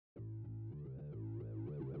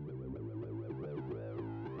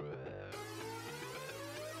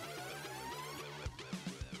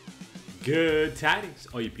Good tidings,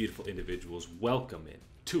 all you beautiful individuals. Welcome in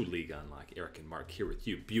to League Unlock. Eric and Mark here with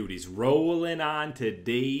you, beauties. Rolling on to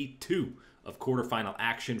day 2 of quarterfinal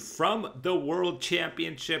action from the World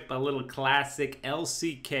Championship. A little classic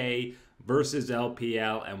LCK versus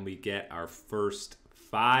LPL, and we get our first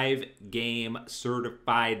 5-game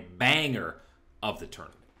certified banger of the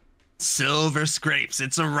tournament. Silver Scrapes,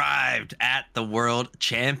 it's arrived at the World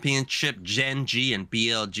Championship. Gen G and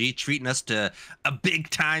BLG treating us to a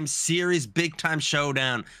big-time series, big-time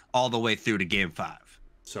showdown all the way through to Game 5.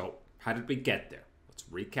 So, how did we get there? Let's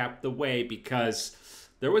recap the way, because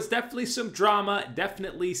there was definitely some drama,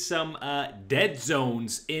 definitely some dead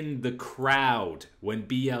zones in the crowd when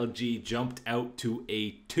BLG jumped out to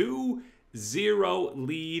a 2-0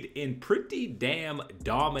 lead in pretty damn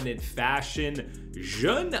dominant fashion.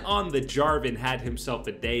 Jun on the Jarvan had himself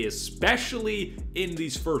a day, especially in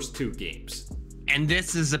these first 2 games. And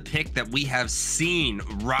this is a pick that we have seen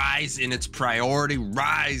rise in its priority,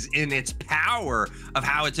 rise in its power of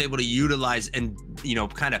how it's able to utilize and, you know,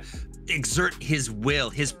 kind of exert his will,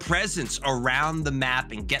 his presence around the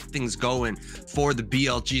map and get things going for the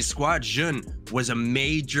BLG squad. Jun was a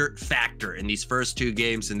major factor in these first 2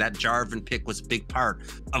 games, and that Jarvan pick was a big part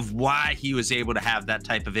of why he was able to have that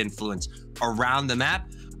type of influence around the map.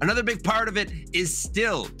 Another big part of it is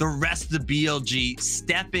still the rest of the BLG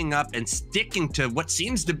stepping up and sticking to what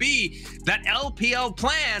seems to be that LPL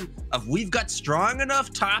plan of we've got strong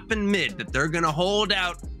enough top and mid that they're going to hold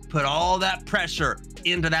out, put all that pressure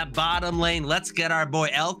into that bottom lane. Let's get our boy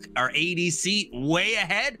Elk, our ADC, way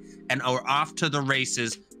ahead, and we're off to the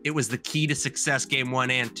races. It was the key to success game 1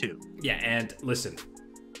 and 2. Yeah, and listen,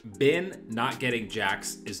 Bin not getting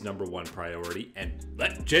Jax is #1 priority, and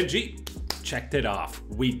Gen G checked it off.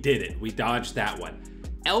 We did it. We dodged that one.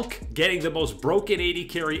 Elk getting the most broken AD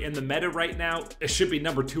carry in the meta right now. It should be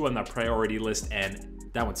 #2 on the priority list, and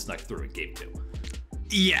that one snuck through in game 2.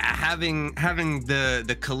 Yeah, having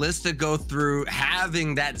the Kalista go through,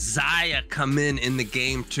 having that Xayah come in the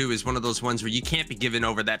game too is one of those ones where you can't be giving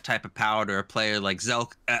over that type of power to a player like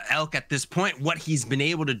Elk at this point. What he's been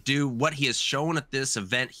able to do, what he has shown at this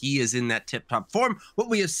event, he is in that tip-top form. What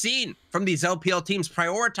we have seen from these LPL teams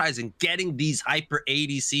prioritizing getting these hyper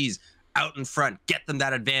ADCs out in front, get them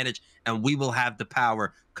that advantage, and we will have the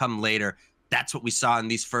power come later. That's what we saw in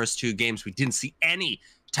these first 2 games. We didn't see any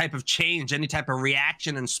type of change, any type of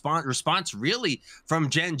reaction and response really from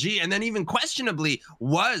Gen G. And then even questionably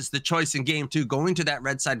was the choice in game 2 going to that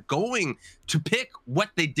red side, going to pick what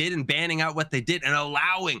they did and banning out what they did and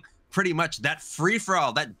allowing pretty much that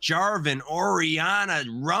free-for-all, that Jarvan, Orianna,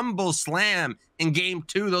 Rumble Slam in game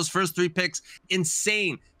 2, those first 3 picks.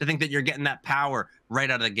 Insane to think that you're getting that power right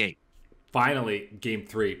out of the gate. Finally, game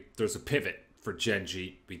 3, there's a pivot for Gen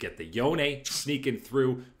G. We get the Yone sneaking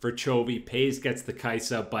through for Chovy. Pays gets the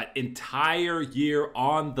Kaisa, but entire year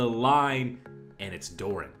on the line, and it's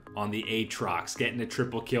Doran on the Aatrox getting a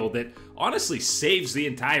triple kill that honestly saves the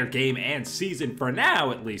entire game and season for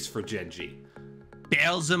now, at least for Gen G.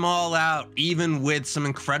 Bails them all out, even with some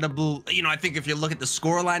incredible, you know, I think if you look at the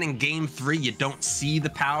scoreline in game 3, you don't see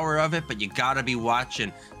the power of it, but you gotta be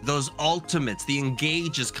watching those ultimates, the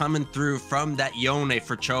engages coming through from that Yone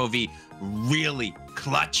for Chovy. Really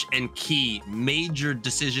clutch and key, major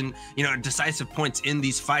decision, you know, decisive points in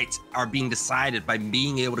these fights are being decided by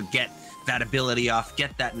being able to get that ability off,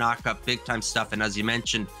 get that knock up, big time stuff. And as you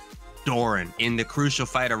mentioned, Doran in the crucial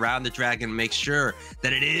fight around the dragon, make sure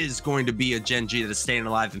that it is going to be a Gen G that is staying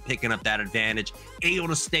alive and picking up that advantage, able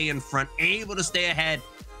to stay in front, able to stay ahead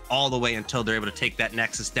all the way until they're able to take that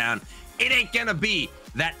Nexus down. It ain't gonna be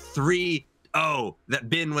that 3-0 that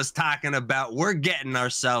Bin was talking about. We're getting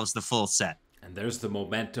ourselves the full set. And there's the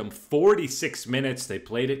momentum. 46 minutes. They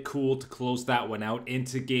played it cool to close that one out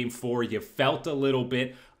into game 4. You felt a little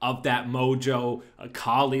bit of that mojo.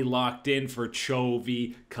 Akali locked in for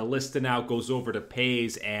Chovy. Kalista now goes over to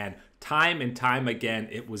Pays, and time again,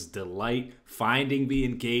 it was Delight finding the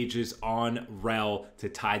engages on Rel to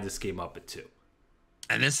tie this game up at 2.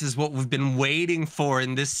 And this is what we've been waiting for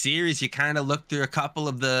in this series. You kind of look through a couple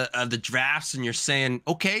of the drafts and you're saying,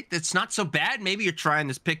 okay, that's not so bad. Maybe you're trying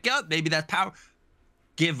this pick out. Maybe that power.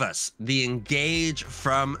 Give us the engage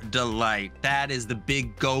from Delight. That is the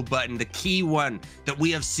big go button, the key one that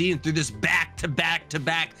we have seen through this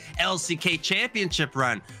back-to-back LCK championship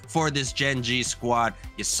run for this Gen G squad.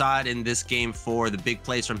 You saw it in this game 4, the big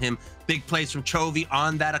plays from him, big plays from Chovy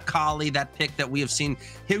on that Akali, that pick that we have seen.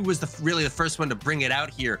 He was really the first one to bring it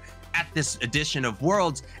out here at this edition of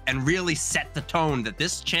Worlds and really set the tone that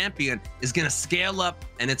this champion is going to scale up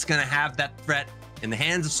and it's going to have that threat in the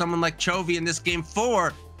hands of someone like Chovy in this game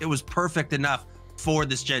 4. It was perfect enough for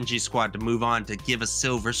this Gen G squad to move on to give us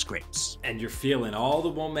silver scrapes. And you're feeling all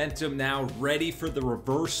the momentum now, ready for the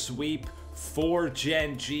reverse sweep for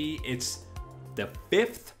Gen G. It's the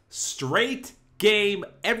 5th straight game,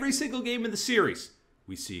 every single game in the series.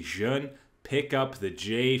 We see Jun pick up the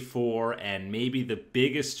J4, and maybe the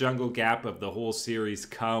biggest jungle gap of the whole series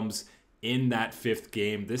comes in that 5th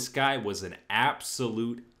game. This guy was an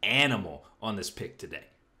absolute animal on this pick today.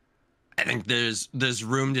 I think there's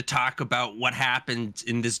room to talk about what happened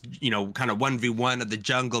in this, kind of 1v1 of the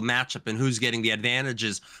jungle matchup and who's getting the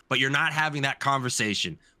advantages, but you're not having that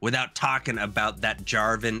conversation without talking about that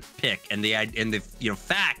Jarvan pick and the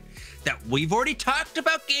fact that we've already talked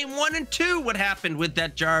about game 1 and 2, what happened with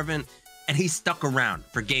that Jarvan, and he stuck around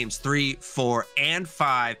for games 3, 4, and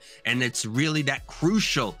 5, and it's really that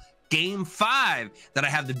crucial game 5 that I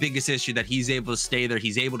have the biggest issue that he's able to stay there.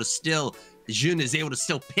 Jun is able to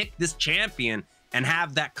still pick this champion and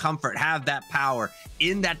have that comfort, have that power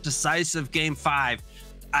in that decisive game 5.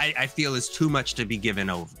 I feel is too much to be given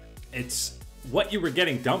over. It's what you were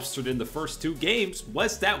getting dumpstered in the first 2 games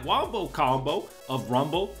was that wombo combo of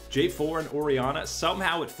Rumble, J4, and Orianna.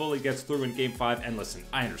 Somehow it fully gets through in game 5. And listen,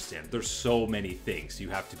 I understand there's so many things you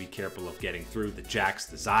have to be careful of getting through. The Jax,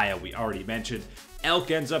 the Xayah, we already mentioned.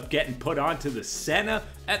 Elk ends up getting put onto the Senna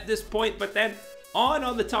at this point, but then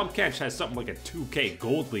on the Tahm Kench has something like a 2k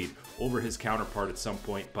gold lead over his counterpart at some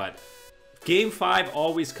point. But game 5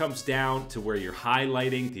 always comes down to where you're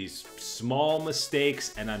highlighting these small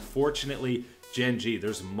mistakes, and unfortunately, Gen G,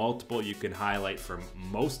 there's multiple you can highlight from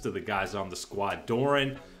most of the guys on the squad.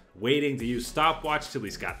 Doran waiting to use stopwatch till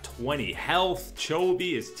he's got 20 health.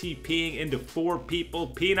 Chovy is TPing into 4 people.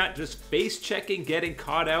 Peanut just face checking, getting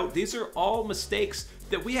caught out. These are all mistakes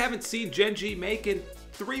that we haven't seen Gen G make in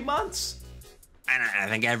 3 months. And I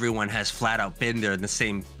think everyone has flat out been there in the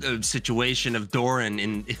same situation of Doran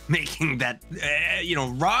in making that,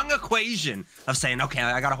 wrong equation of saying, okay,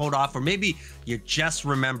 I got to hold off. Or maybe you just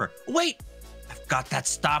remember, wait, I've got that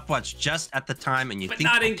stopwatch just at the time. And you but think,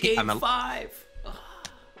 not in game 5.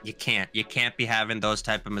 You can't be having those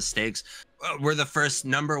type of mistakes. We're the first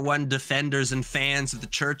 #1 defenders and fans of the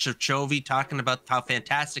Church of Chovy talking about how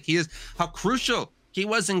fantastic he is, how crucial he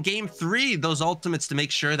was in game 3, those ultimates to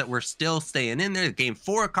make sure that we're still staying in there. Game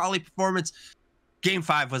 4, Kali performance. Game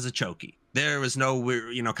 5 was a chokey. There was no,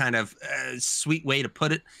 sweet way to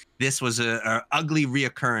put it. This was a ugly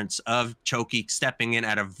reoccurrence of chokey stepping in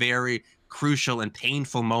at a very crucial and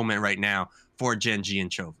painful moment right now for Gen G and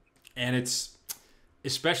Chovy. And it's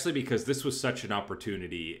especially because this was such an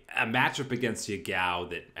opportunity, a matchup against Yagao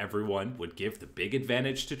that everyone would give the big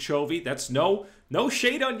advantage to Chovy. That's no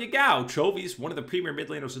shade on Yagao. Chovy's one of the premier mid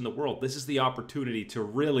laners in the world. This is the opportunity to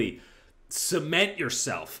really cement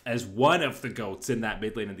yourself as one of the GOATs in that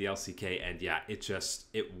mid lane in the LCK. And yeah,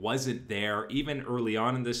 it wasn't there. Even early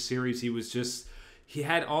on in this series, he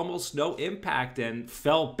had almost no impact and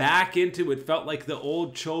fell back into it. Felt like the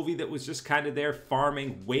old Chovy that was just kind of there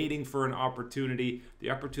farming, waiting for an opportunity. The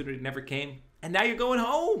opportunity never came, and now you're going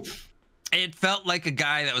home. It felt like a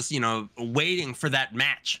guy that was, waiting for that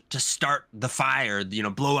match to start the fire,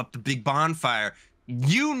 blow up the big bonfire.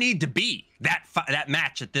 You need to be that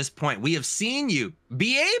match at this point. We have seen you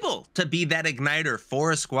be able to be that igniter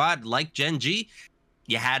for a squad like Gen G.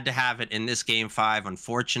 You had to have it in this game 5.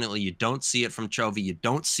 Unfortunately, you don't see it from Chovy. You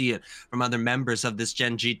don't see it from other members of this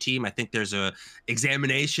Gen G team. I think there's a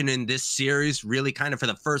examination in this series, really kind of for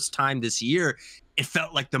the first time this year. It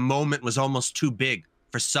felt like the moment was almost too big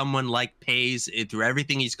for someone like Pays through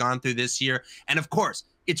everything he's gone through this year. And of course,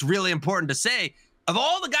 it's really important to say, of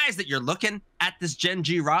all the guys that you're looking at this Gen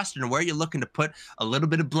G roster and where you're looking to put a little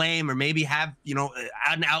bit of blame or maybe have,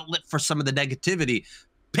 an outlet for some of the negativity,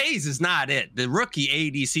 Pays is not it. The rookie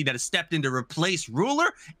ADC that has stepped in to replace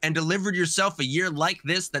Ruler and delivered yourself a year like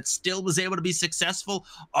this that still was able to be successful,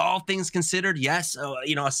 all things considered. Yes,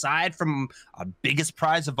 aside from a biggest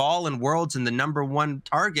prize of all in Worlds and the #1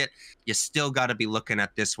 target, you still got to be looking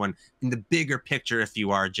at this one in the bigger picture if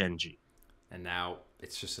you are Gen G. And now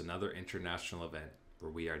it's just another international event where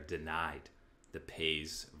we are denied the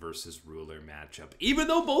Pays versus Ruler matchup. Even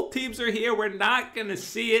though both teams are here, we're not going to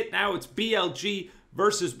see it. Now it's BLG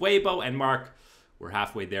versus Weibo. And Mark, we're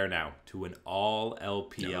halfway there now to an all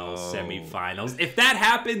LPL semifinals. If that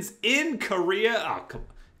happens in Korea,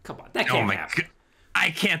 come on, that can't happen.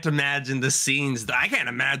 I can't imagine the scenes. I can't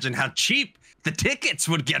imagine how cheap the tickets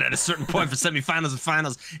would get at a certain point for semifinals and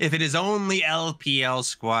finals if it is only LPL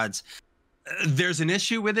squads. There's an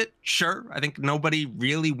issue with it, sure. I think nobody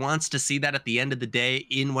really wants to see that at the end of the day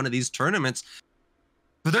in one of these tournaments,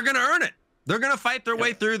 but they're going to earn it. They're going to fight their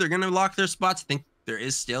way through. They're going to lock their spots. I think there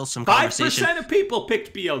is still some conversation. 5% of people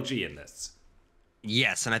picked BLG in this.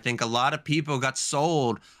 Yes, and I think a lot of people got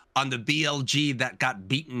sold on the BLG that got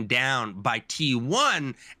beaten down by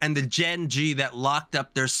T1 and the Gen G that locked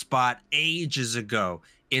up their spot ages ago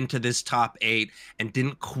into this top 8 and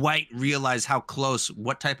didn't quite realize how close,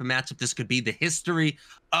 what type of matchup this could be. The history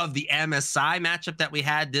of the MSI matchup that we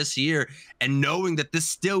had this year, and knowing that this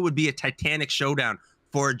still would be a titanic showdown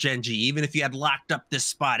for Gen G, even if you had locked up this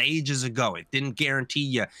spot ages ago, it didn't guarantee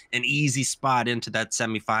you an easy spot into that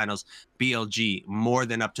semifinals. BLG more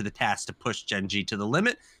than up to the task to push Gen G to the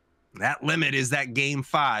limit. That limit is that game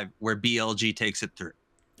 5 where BLG takes it through.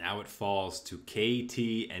 Now it falls to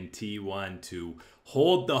KT and T1 to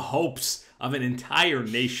hold the hopes of an entire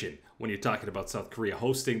nation when you're talking about South Korea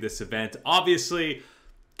hosting this event. Obviously,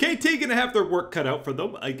 KT gonna have their work cut out for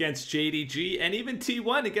them against JDG, and even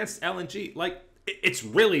T1 against LNG. Like, it's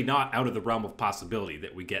really not out of the realm of possibility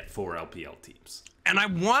that we get 4 LPL teams. And I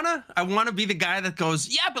wanna be the guy that goes,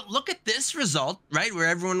 yeah, but look at this result, right? Where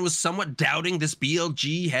everyone was somewhat doubting this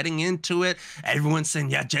BLG heading into it. Everyone's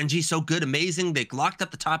saying, yeah, Gen G's so good, amazing. They locked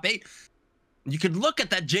up the top 8. You could look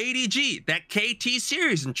at that JDG, that KT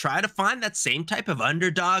series, and try to find that same type of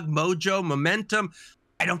underdog mojo, momentum.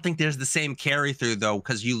 I don't think there's the same carry through, though,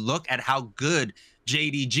 because you look at how good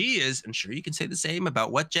JDG is, and sure, you can say the same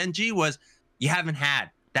about what Gen G was. You haven't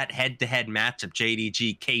had that head-to-head matchup,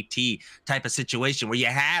 JDG, KT type of situation where you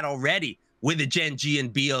had already with a Gen G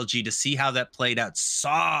and BLG to see how that played out,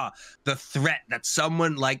 saw the threat that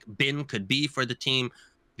someone like Bin could be for the team.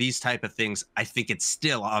 These type of things, I think it's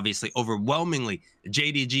still obviously overwhelmingly a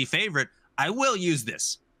JDG favorite. I will use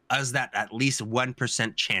this as that at least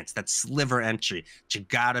 1% chance, that sliver entry. But you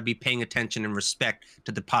gotta be paying attention and respect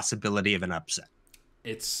to the possibility of an upset.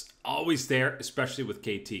 It's always there, especially with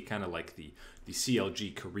KT, kind of like the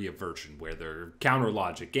CLG Korea version, where their counter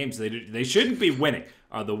logic games they shouldn't be winning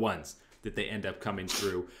are the ones that they end up coming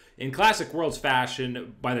through. In classic Worlds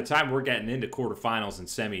fashion, by the time we're getting into quarterfinals and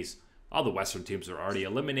semis, all the Western teams are already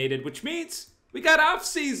eliminated, which means we got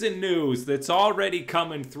off-season news that's already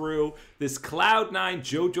coming through. This Cloud9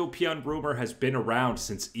 Jojo Pyun rumor has been around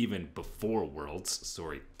since even before Worlds.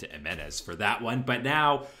 Sorry to Jimenez for that one, but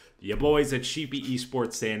now your boys at Sheepy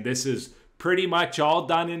eSports saying this is pretty much all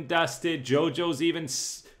done and dusted. Jojo's even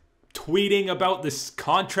tweeting about this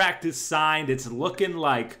contract is signed. It's looking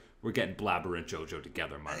like we're getting Blabber and Jojo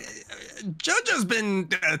together, Mark. Jojo's been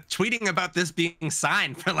tweeting about this being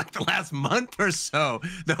signed for like the last month or so.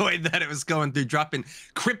 The way that it was going through, dropping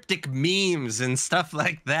cryptic memes and stuff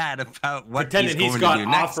like that about what pretending he's got to do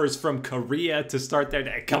next. offers from Korea to start their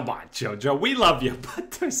day. Come on, Jojo, we love you,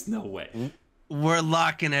 but there's no way. We're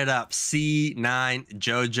locking it up. C9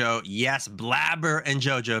 Jojo. Yes, Blabber and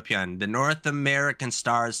Jojo Pyun, the North American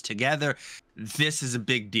stars together. This is a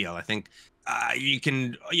big deal. I think you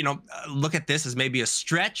can, look at this as maybe a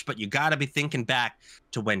stretch, but you got to be thinking back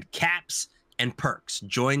to when Caps and Perks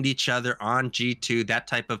joined each other on G2, that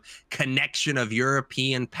type of connection of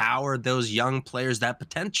European power, those young players, that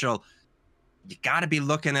potential. You got to be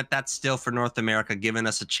looking at that still for North America, giving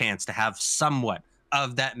us a chance to have somewhat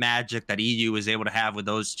of that magic that EU was able to have with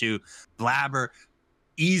those two. Blabber,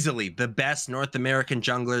 easily the best North American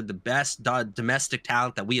jungler, the best domestic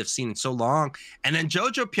talent that we have seen in so long. And then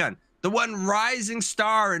Jojo Pyun, the one rising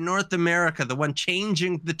star in North America, the one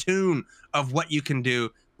changing the tune of what you can do.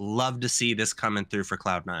 Love to see this coming through for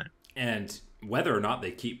Cloud9. And whether or not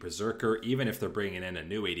they keep Berserker, even if they're bringing in a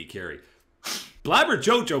new AD carry, Blabber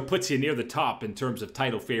Jojo puts you near the top in terms of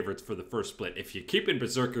title favorites for the first split. If you keep in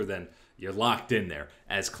Berserker, then you're locked in there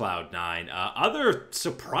as Cloud9. Other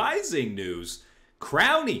surprising news,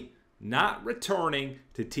 Crowny not returning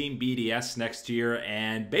to Team BDS next year.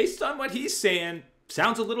 And based on what he's saying,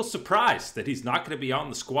 sounds a little surprised that he's not going to be on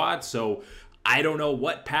the squad. So I don't know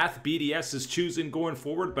what path BDS is choosing going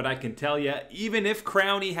forward, but I can tell you, even if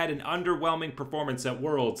Crowny had an underwhelming performance at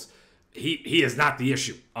Worlds, he is not the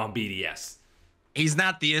issue on BDS. He's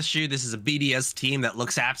not the issue. This is a BDS team that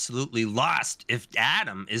looks absolutely lost if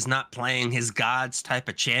Adam is not playing his gods type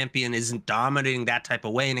of champion, isn't dominating that type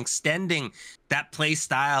of way and extending that play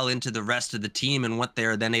style into the rest of the team and what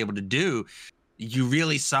they're then able to do. You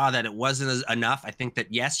really saw that it wasn't enough. I think that,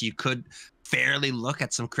 yes, you could fairly look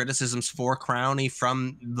at some criticisms for Crowny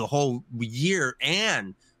from the whole year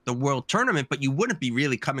and the World Tournament, but you wouldn't be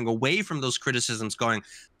really coming away from those criticisms going,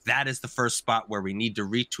 that is the first spot where we need to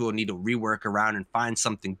retool, need to rework around and find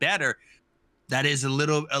something better. That is a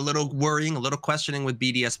little worrying, a little questioning with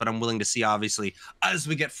BDS, but I'm willing to see, obviously, as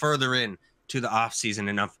we get further in to the off season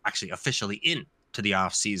and actually officially in to the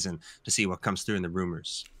off season to see what comes through in the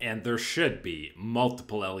rumors. And there should be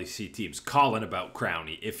multiple LEC teams calling about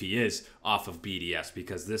Crownie if he is off of BDS,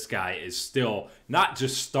 because this guy is still not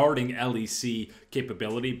just starting LEC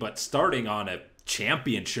capability, but starting on a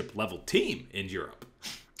championship level team in Europe.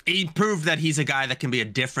 He proved that he's a guy that can be a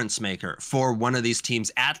difference maker for one of these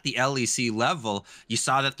teams at the LEC level. You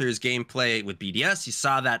saw that through his gameplay with BDS. You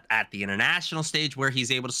saw that at the international stage where he's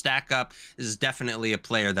able to stack up. This is definitely a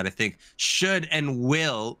player that I think should and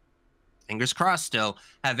will, fingers crossed still,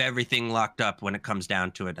 have everything locked up when it comes down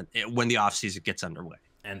to it, when the offseason gets underway.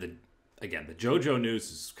 And again, the Jojo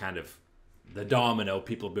news is kind of the domino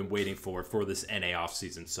people have been waiting for this NA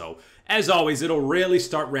offseason. So as always, it'll really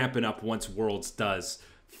start ramping up once Worlds does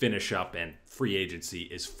finish up and free agency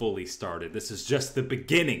is fully started. This is just the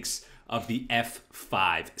beginnings of the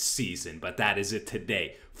F5 season, but that is it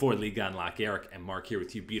today for League Unlock. Eric and Mark here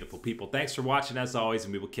with you beautiful people. Thanks for watching as always,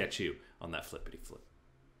 and we will catch you on that flippity flip.